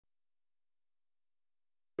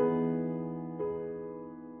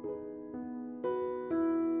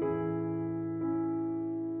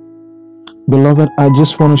Beloved, I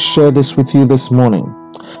just want to share this with you this morning.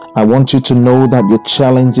 I want you to know that your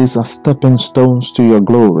challenges are stepping stones to your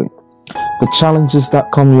glory. The challenges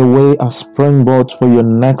that come your way are springboards for your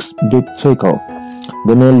next big takeoff.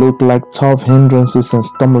 They may look like tough hindrances and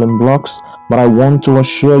stumbling blocks, but I want to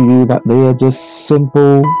assure you that they are just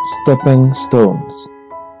simple stepping stones.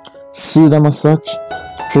 See them as such,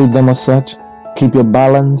 treat them as such, keep your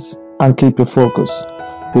balance and keep your focus,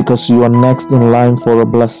 because you are next in line for a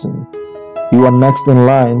blessing. You are next in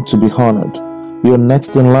line to be honored. You are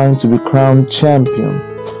next in line to be crowned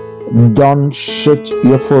champion. Don't shift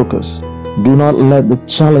your focus. Do not let the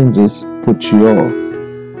challenges put you off.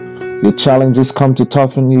 Your challenges come to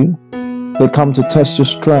toughen you. They come to test your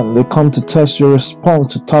strength. They come to test your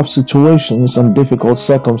response to tough situations and difficult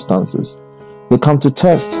circumstances. They come to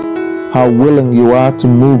test how willing you are to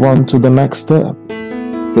move on to the next step.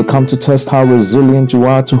 They come to test how resilient you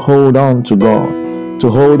are to hold on to God, to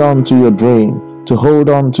hold on to your dream, to hold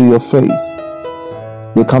on to your faith.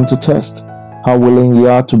 They come to test how willing you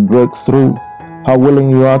are to break through, how willing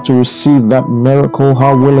you are to receive that miracle,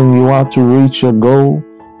 how willing you are to reach your goal,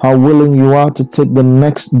 how willing you are to take the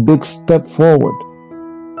next big step forward.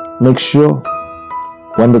 Make sure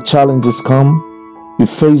when the challenges come, you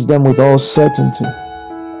face them with all certainty.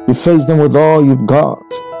 You face them with all you've got.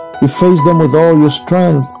 You face them with all your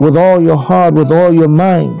strength, with all your heart, with all your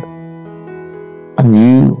mind. And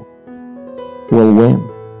you will win.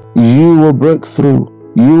 You will break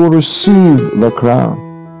through. You will receive the crown.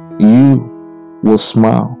 You will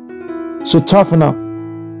smile. So toughen up.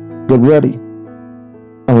 Get ready.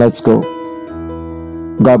 And let's go.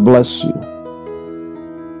 God bless you.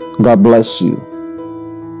 God bless you.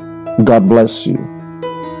 God bless you.